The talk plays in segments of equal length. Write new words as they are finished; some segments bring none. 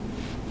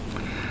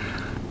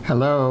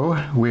Hello,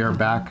 we are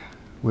back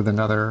with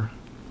another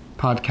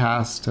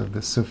podcast of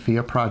the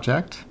Sophia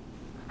Project.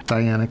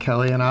 Diana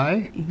Kelly and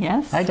I.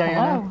 Yes. Hi,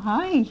 Diana. Hello.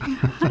 Hi.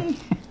 Hi.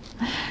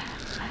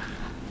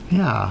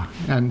 Yeah,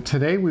 and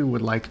today we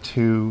would like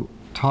to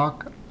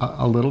talk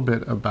a little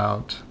bit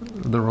about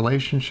the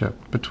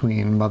relationship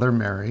between Mother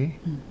Mary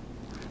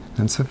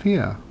and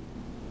Sophia,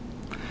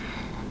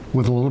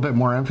 with a little bit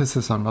more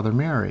emphasis on Mother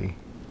Mary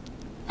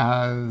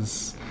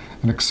as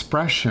an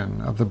expression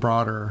of the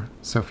broader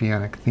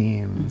Sophianic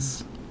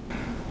themes.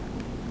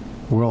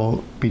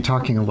 We'll be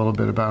talking a little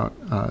bit about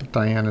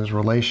Diana's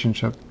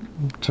relationship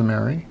to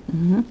Mary.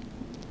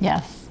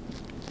 Yes.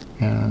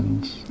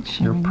 And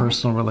your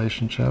personal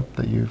relationship,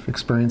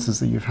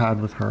 experiences that you've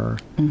had with her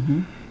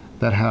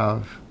that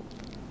have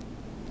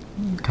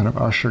kind of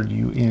ushered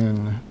you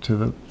in to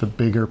the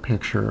bigger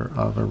picture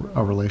of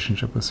a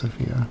relationship with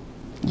Sophia.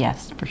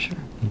 Yes, for sure.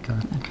 Okay.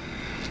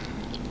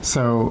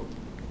 So,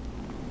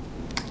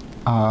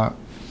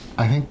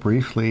 I think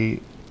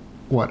briefly,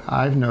 what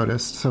I've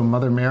noticed. So,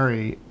 Mother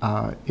Mary,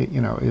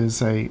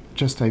 is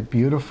just a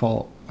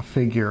beautiful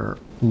figure,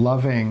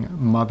 loving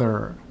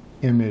mother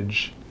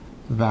image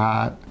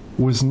that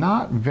was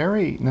not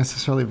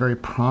necessarily very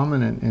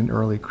prominent in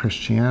early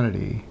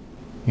Christianity.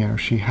 You know,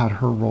 she had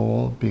her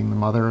role being the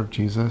mother of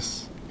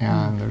Jesus,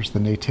 and there's the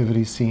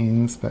nativity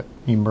scenes that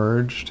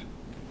emerged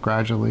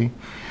gradually.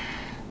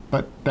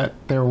 But that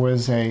there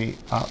was a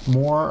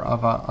more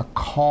of a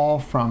call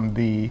from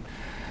the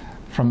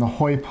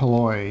hoi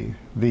polloi,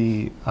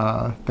 the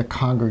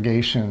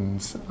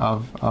congregations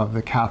of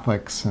the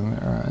Catholics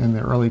and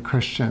the early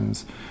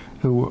Christians,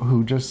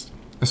 who just,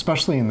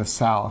 especially in the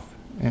South,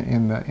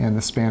 in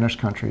the Spanish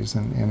countries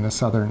and in the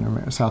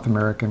South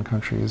American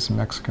countries,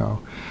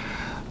 Mexico,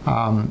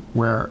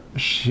 where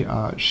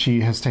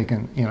she has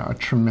taken a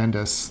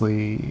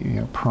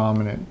tremendously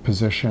prominent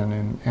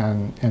position,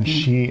 and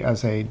she,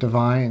 as a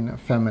divine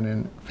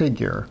feminine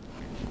figure,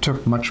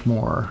 took much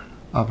more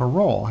of a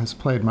role, has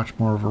played much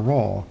more of a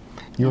role.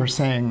 You were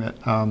saying that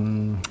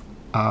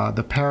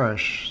the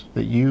parish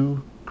that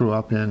you grew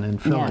up in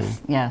Philly.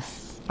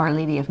 Yes. Our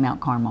Lady of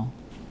Mount Carmel.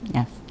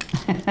 Yes.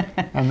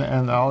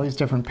 and all these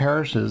different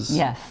parishes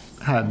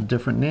had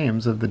different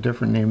names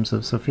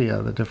of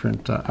Sophia, the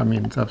different,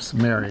 of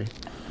Mary.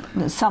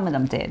 Some of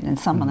them did, and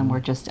some of them were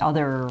just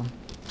other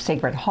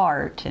Sacred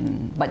Heart,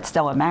 but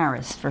Stella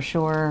Maris for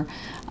sure.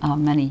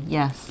 Many,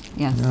 yes.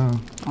 Yeah.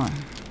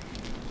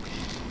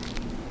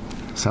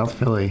 South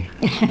Philly.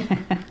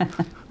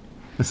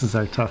 This is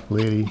our tough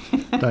lady,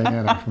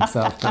 Diana from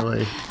South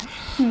Philly.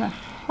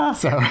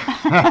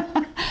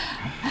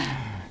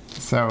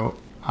 So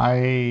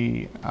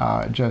I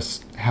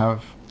just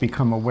have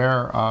become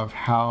aware of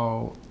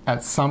how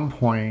at some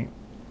point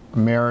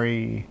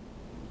Mary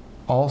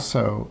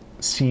also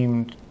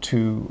seemed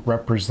to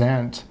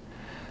represent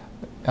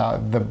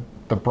the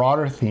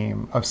broader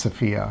theme of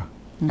Sophia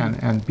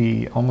and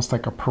be almost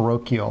like a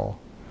parochial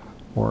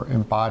or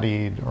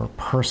embodied or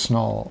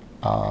personal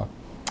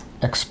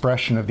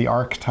expression of the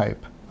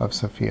archetype of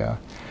Sophia.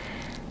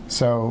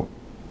 So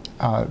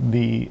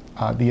the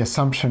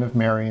Assumption of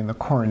Mary and the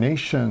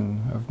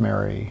coronation of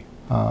Mary,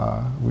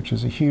 which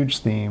is a huge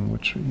theme,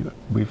 which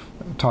we've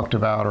talked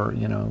about, or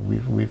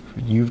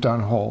you've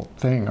done a whole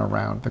thing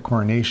around the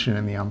coronation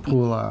and the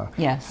ampulla,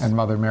 and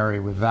Mother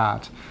Mary with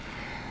that.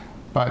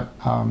 But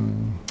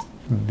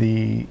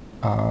the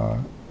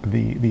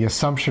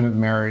Assumption of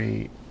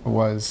Mary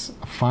was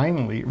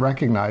finally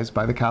recognized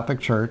by the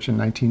Catholic Church in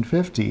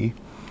 1950,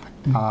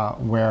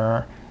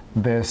 where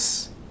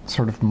this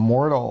sort of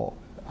mortal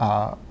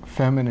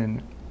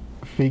feminine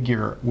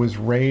figure was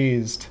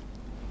raised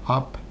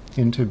up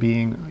into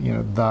being,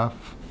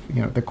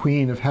 the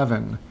Queen of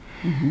Heaven.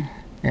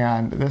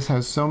 And this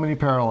has so many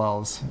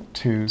parallels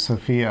to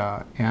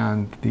Sophia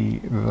and the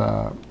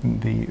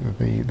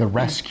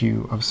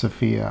rescue of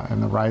Sophia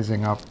and the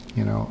rising up,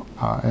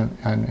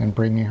 and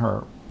bringing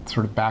her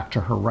sort of back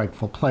to her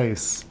rightful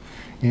place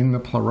in the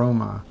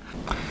pleroma.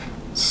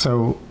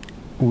 So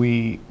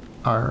we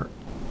are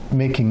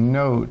making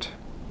note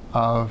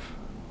of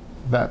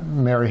that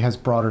Mary has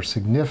broader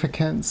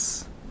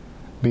significance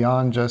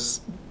beyond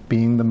just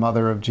being the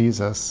mother of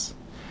Jesus.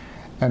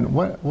 And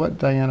what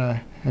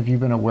Diana, have you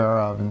been aware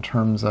of in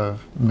terms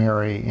of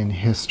Mary in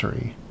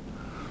history?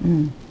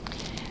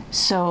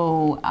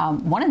 So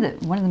one of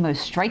the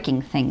most striking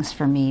things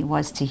for me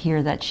was to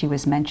hear that she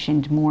was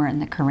mentioned more in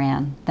the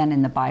Quran than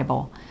in the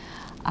Bible.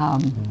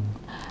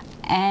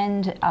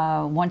 And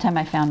one time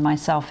I found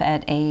myself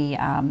at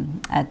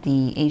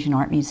the Asian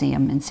Art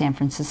Museum in San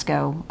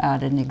Francisco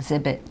at an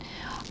exhibit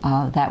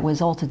that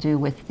was all to do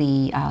with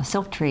the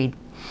silk trade.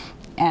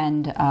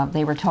 And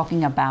they were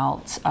talking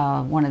about,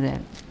 one of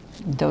the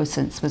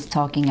docents was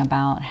talking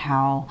about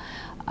how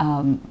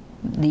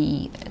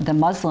the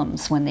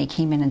Muslims, when they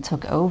came in and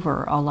took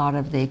over a lot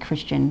of the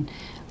Christian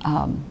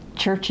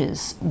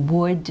churches,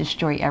 would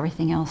destroy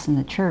everything else in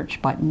the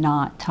church but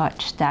not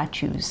touch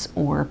statues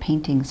or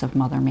paintings of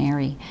Mother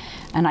Mary.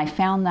 And I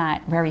found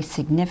that very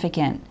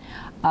significant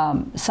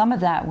Some of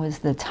that was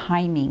the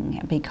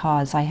timing,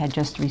 because I had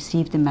just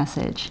received a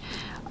message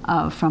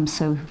from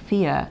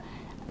Sophia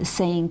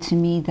saying to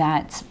me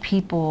that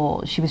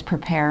she was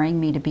preparing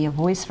me to be a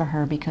voice for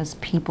her because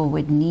people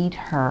would need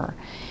her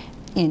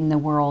in the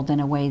world in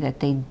a way that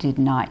they did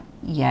not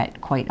yet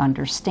quite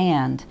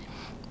understand,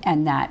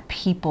 and that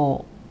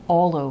people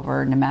all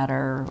over, no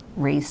matter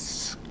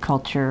race,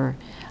 culture,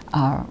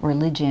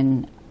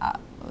 religion,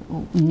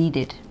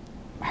 needed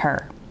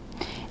her.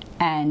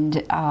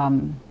 And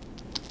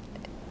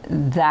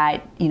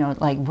that,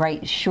 like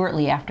right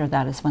shortly after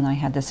that is when I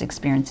had this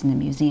experience in the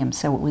museum.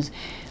 So it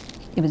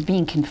was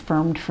being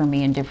confirmed for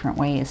me in different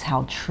ways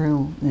how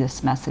true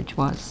this message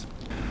was.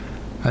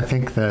 I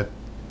think that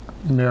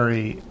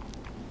Mary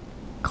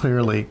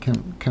clearly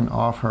can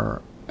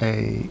offer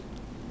an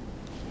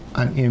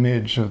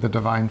image of the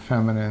divine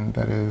feminine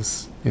that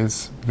is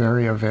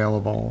very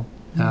available,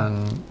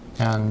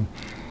 and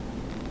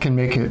can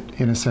make it,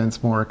 in a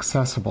sense, more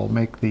accessible,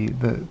 make the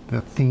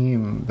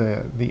theme,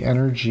 the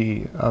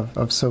energy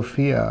of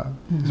Sophia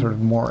sort of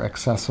more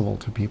accessible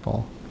to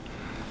people.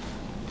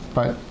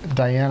 But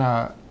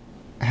Diana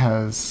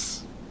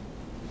has,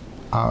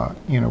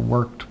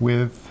 worked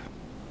with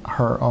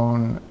her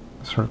own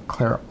sort of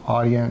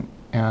clairaudient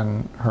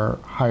and her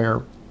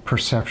higher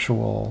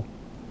perceptual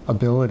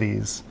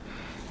abilities,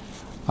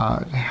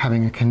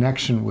 having a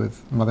connection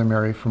with Mother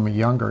Mary from a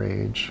younger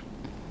age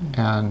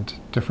and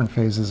different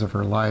phases of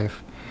her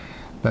life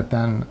that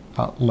then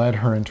led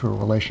her into a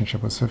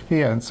relationship with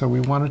Sophia. And so we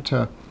wanted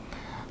to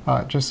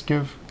just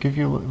give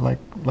you like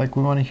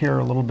we want to hear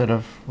a little bit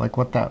of like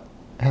what that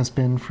has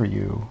been for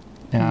you,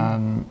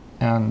 and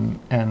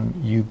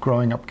you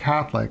growing up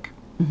Catholic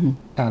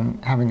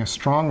and having a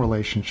strong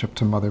relationship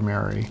to Mother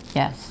Mary.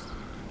 Yes.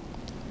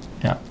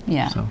 Yeah.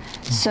 Yeah.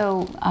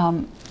 So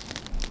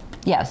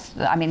yes,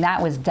 I mean,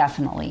 that was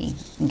definitely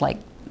like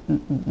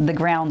the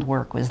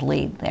groundwork was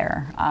laid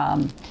there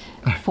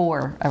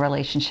for a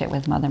relationship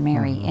with Mother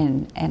Mary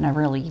in a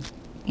really,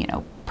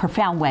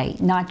 profound way,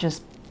 not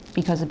just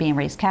because of being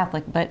raised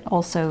Catholic, but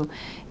also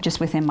just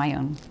within my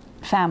own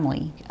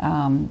family.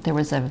 There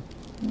was a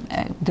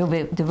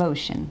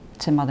devotion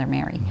to Mother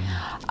Mary.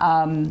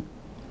 But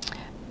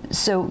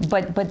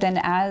then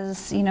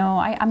as,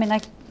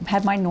 I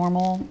had my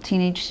normal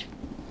teenage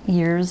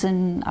years,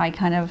 and I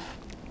kind of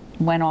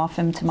went off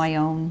into my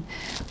own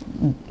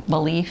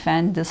belief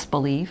and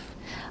disbelief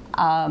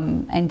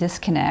and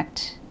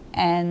disconnect.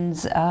 And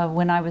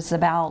when I was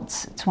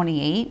about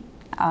 28,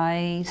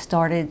 I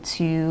started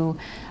to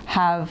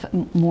have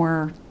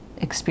more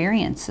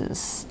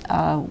experiences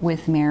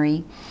with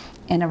Mary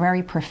in a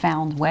very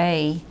profound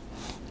way,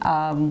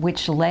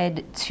 which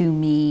led to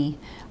me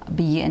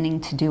beginning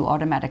to do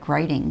automatic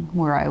writing,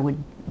 where I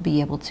would be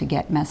able to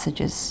get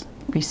messages,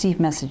 receive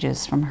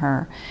messages from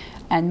her.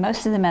 And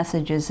most of the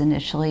messages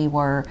initially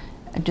were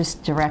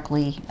just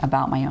directly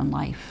about my own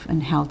life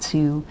and how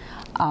to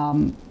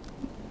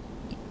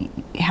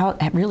how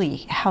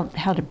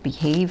to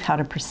behave, how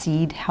to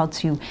proceed, how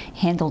to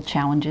handle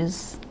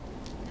challenges,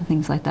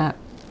 things like that.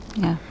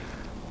 Yeah.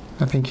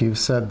 I think you've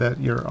said that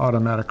your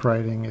automatic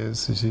writing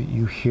is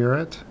you hear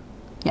it.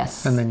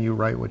 Yes. And then you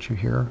write what you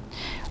hear.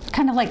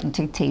 Kind of like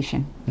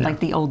dictation, like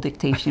the old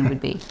dictation would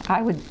be.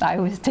 I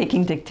was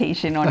taking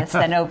dictation on a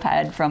steno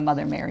pad from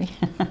Mother Mary.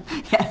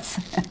 Yes.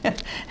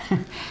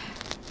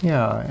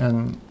 Yeah,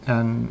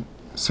 and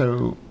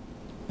so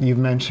you've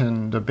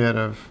mentioned a bit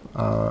of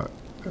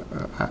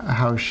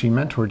how she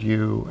mentored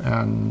you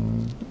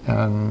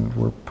and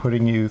were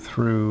putting you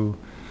through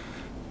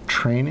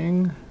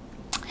training.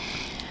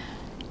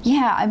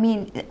 Yeah, I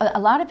mean, a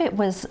lot of it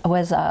was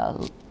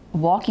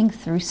walking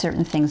through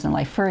certain things in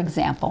life. For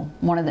example,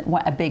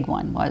 a big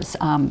one was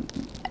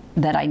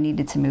that I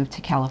needed to move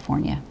to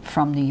California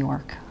from New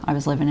York. I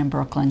was living in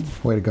Brooklyn.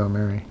 Way to go,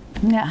 Mary.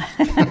 Yeah.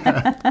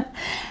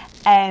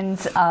 And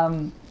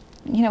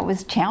it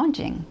was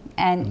challenging,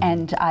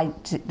 and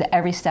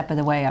every step of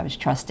the way I was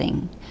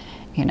trusting,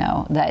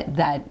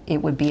 that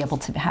it would be able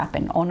to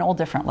happen on all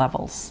different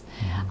levels,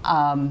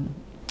 and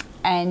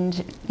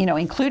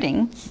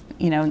including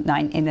in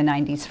the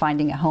 90s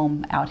finding a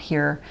home out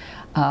here,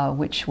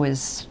 which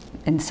was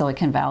in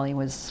Silicon Valley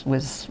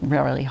was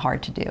really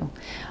hard to do.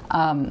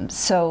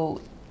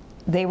 So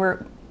they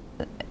were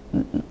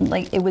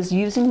it was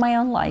using my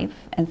own life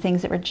and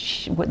things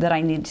that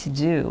I needed to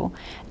do,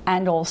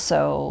 and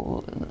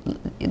also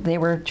they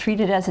were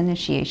treated as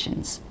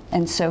initiations.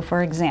 And so,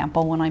 for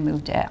example, when I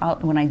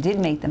did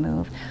make the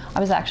move, I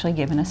was actually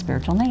given a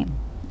spiritual name,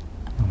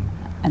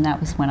 and that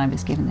was when I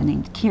was given the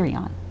name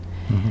Kyrion.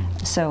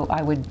 So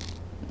I would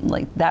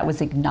that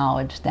was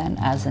acknowledged then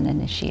as an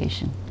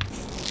initiation.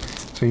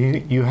 So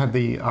you had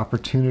the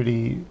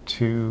opportunity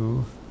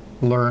to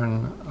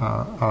learn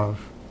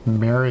of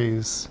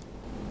Mary's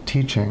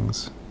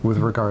teachings with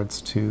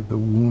regards to the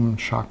womb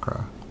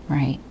chakra.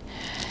 Right.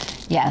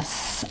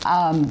 Yes.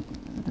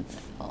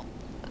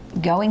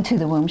 Going to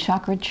the womb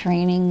chakra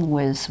training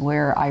was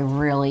where I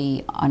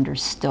really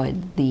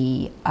understood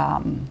the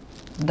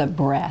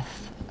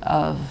breadth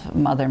of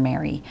Mother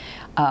Mary.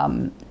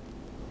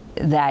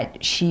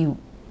 that she,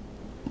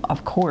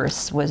 of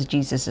course, was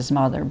Jesus's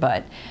mother,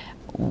 but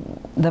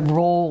the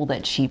role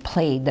that she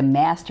played, the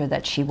master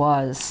that she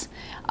was,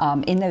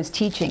 in those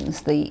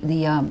teachings,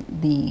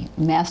 the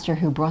master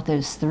who brought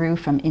those through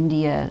from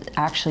India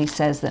actually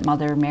says that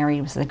Mother Mary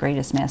was the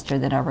greatest master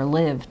that ever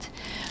lived,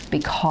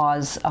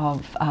 because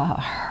of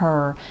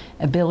her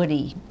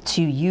ability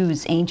to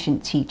use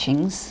ancient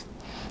teachings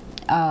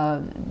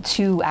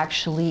to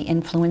actually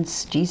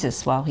influence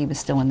Jesus while he was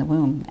still in the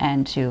womb,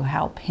 and to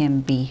help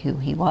him be who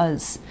he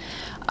was,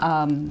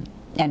 and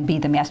be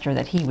the master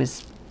that he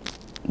was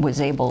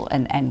able,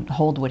 and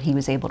hold what he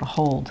was able to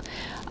hold.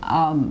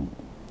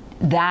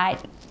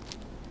 That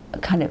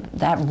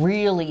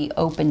really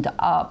opened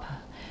up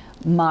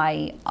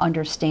my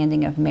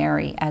understanding of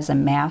Mary as a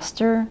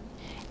master,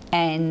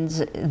 and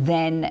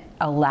then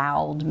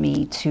allowed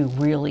me to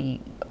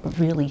really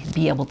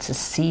be able to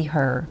see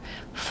her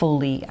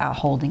fully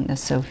holding the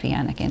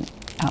Sophianic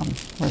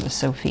or the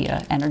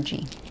Sophia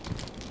energy.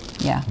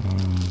 Yeah.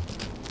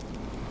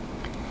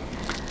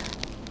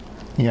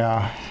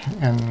 Yeah,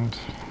 and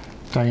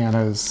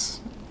Diana's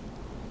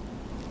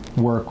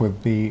work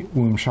with the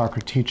womb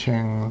chakra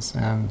teachings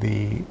and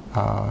the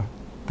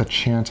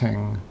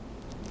chanting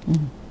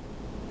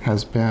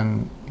has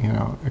been,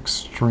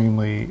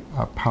 extremely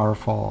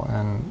powerful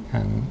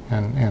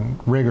and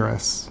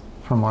rigorous,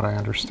 from what I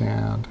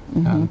understand.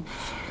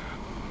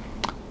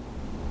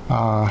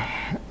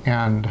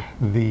 And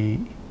the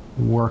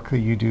work that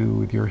you do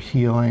with your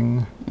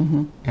healing,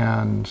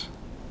 and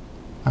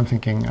I'm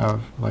thinking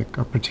of like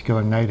a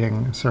particular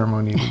knighting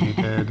ceremony that you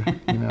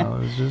did. It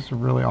was just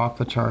really off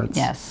the charts.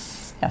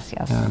 Yes.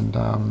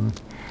 And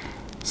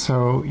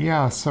so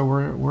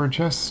we're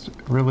just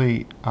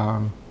really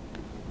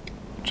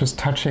just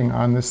touching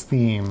on this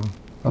theme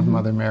of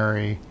Mother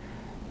Mary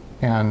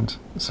and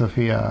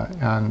Sophia.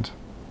 And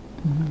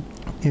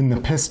in the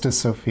Pistis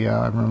Sophia,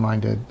 I'm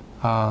reminded,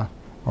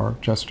 or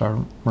just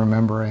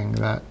remembering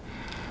that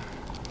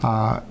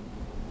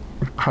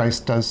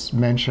Christ does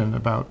mention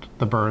about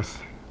the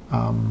birth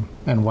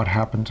and what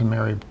happened to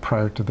Mary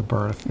prior to the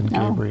birth in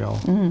Gabriel,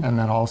 and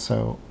then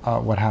also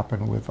what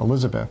happened with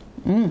Elizabeth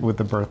with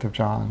the birth of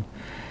John,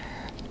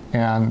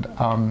 and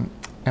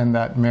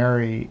that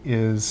Mary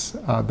is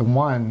the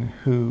one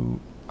who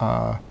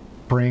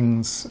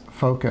brings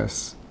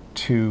focus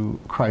to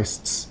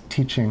Christ's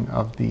teaching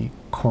of the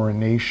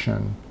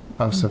coronation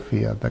of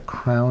Sophia, the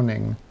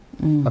crowning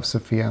of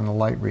Sophia in the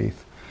light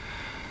wreath,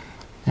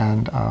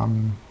 and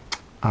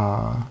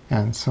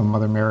so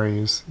Mother Mary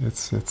is,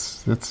 it's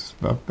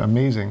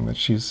amazing that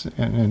she's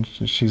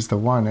the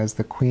one, as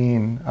the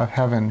Queen of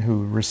Heaven,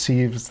 who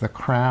receives the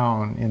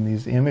crown in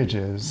these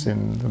images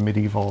in the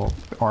medieval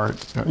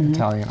art,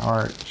 Italian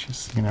art.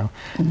 She's,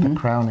 the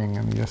crowning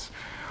and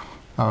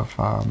of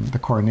the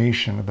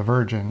coronation of the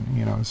Virgin,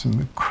 some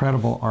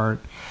incredible art,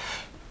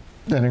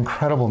 that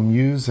incredible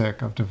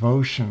music of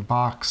devotion,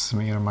 Bach's,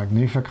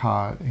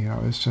 Magnificat,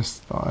 it's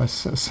just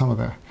some of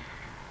the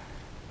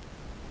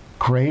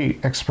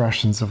great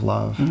expressions of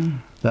love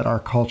that our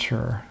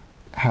culture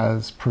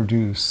has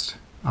produced,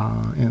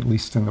 at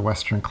least in the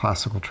Western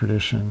classical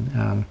tradition.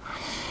 And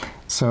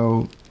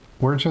so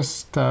we're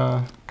just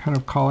kind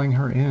of calling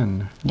her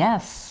in.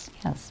 Yes.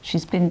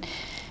 She's been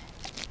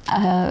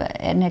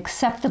an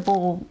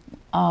acceptable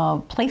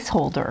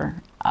placeholder,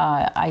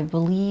 I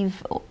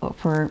believe,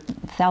 for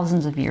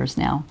thousands of years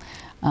now,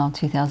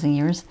 2,000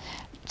 years,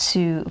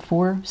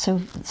 for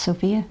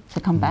Sophia to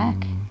come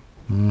back.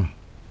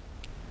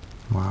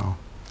 Wow.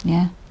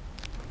 Yeah.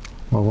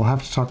 Well, we'll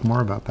have to talk more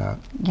about that.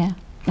 Yeah.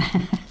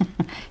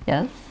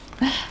 Yes.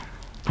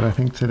 But I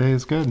think today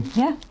is good.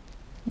 Yeah.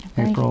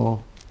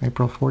 April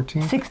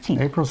 14th? 16th.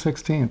 April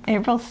 16th.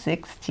 April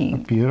 16th. A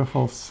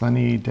beautiful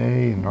sunny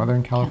day in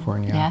Northern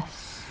California.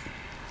 Yes.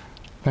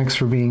 Thanks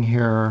for being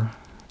here.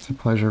 It's a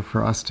pleasure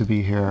for us to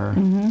be here.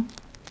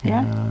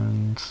 Yeah.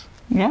 And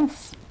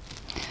yes.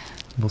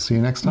 we'll see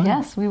you next time.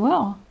 Yes, we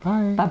will.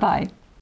 Bye. Bye-bye.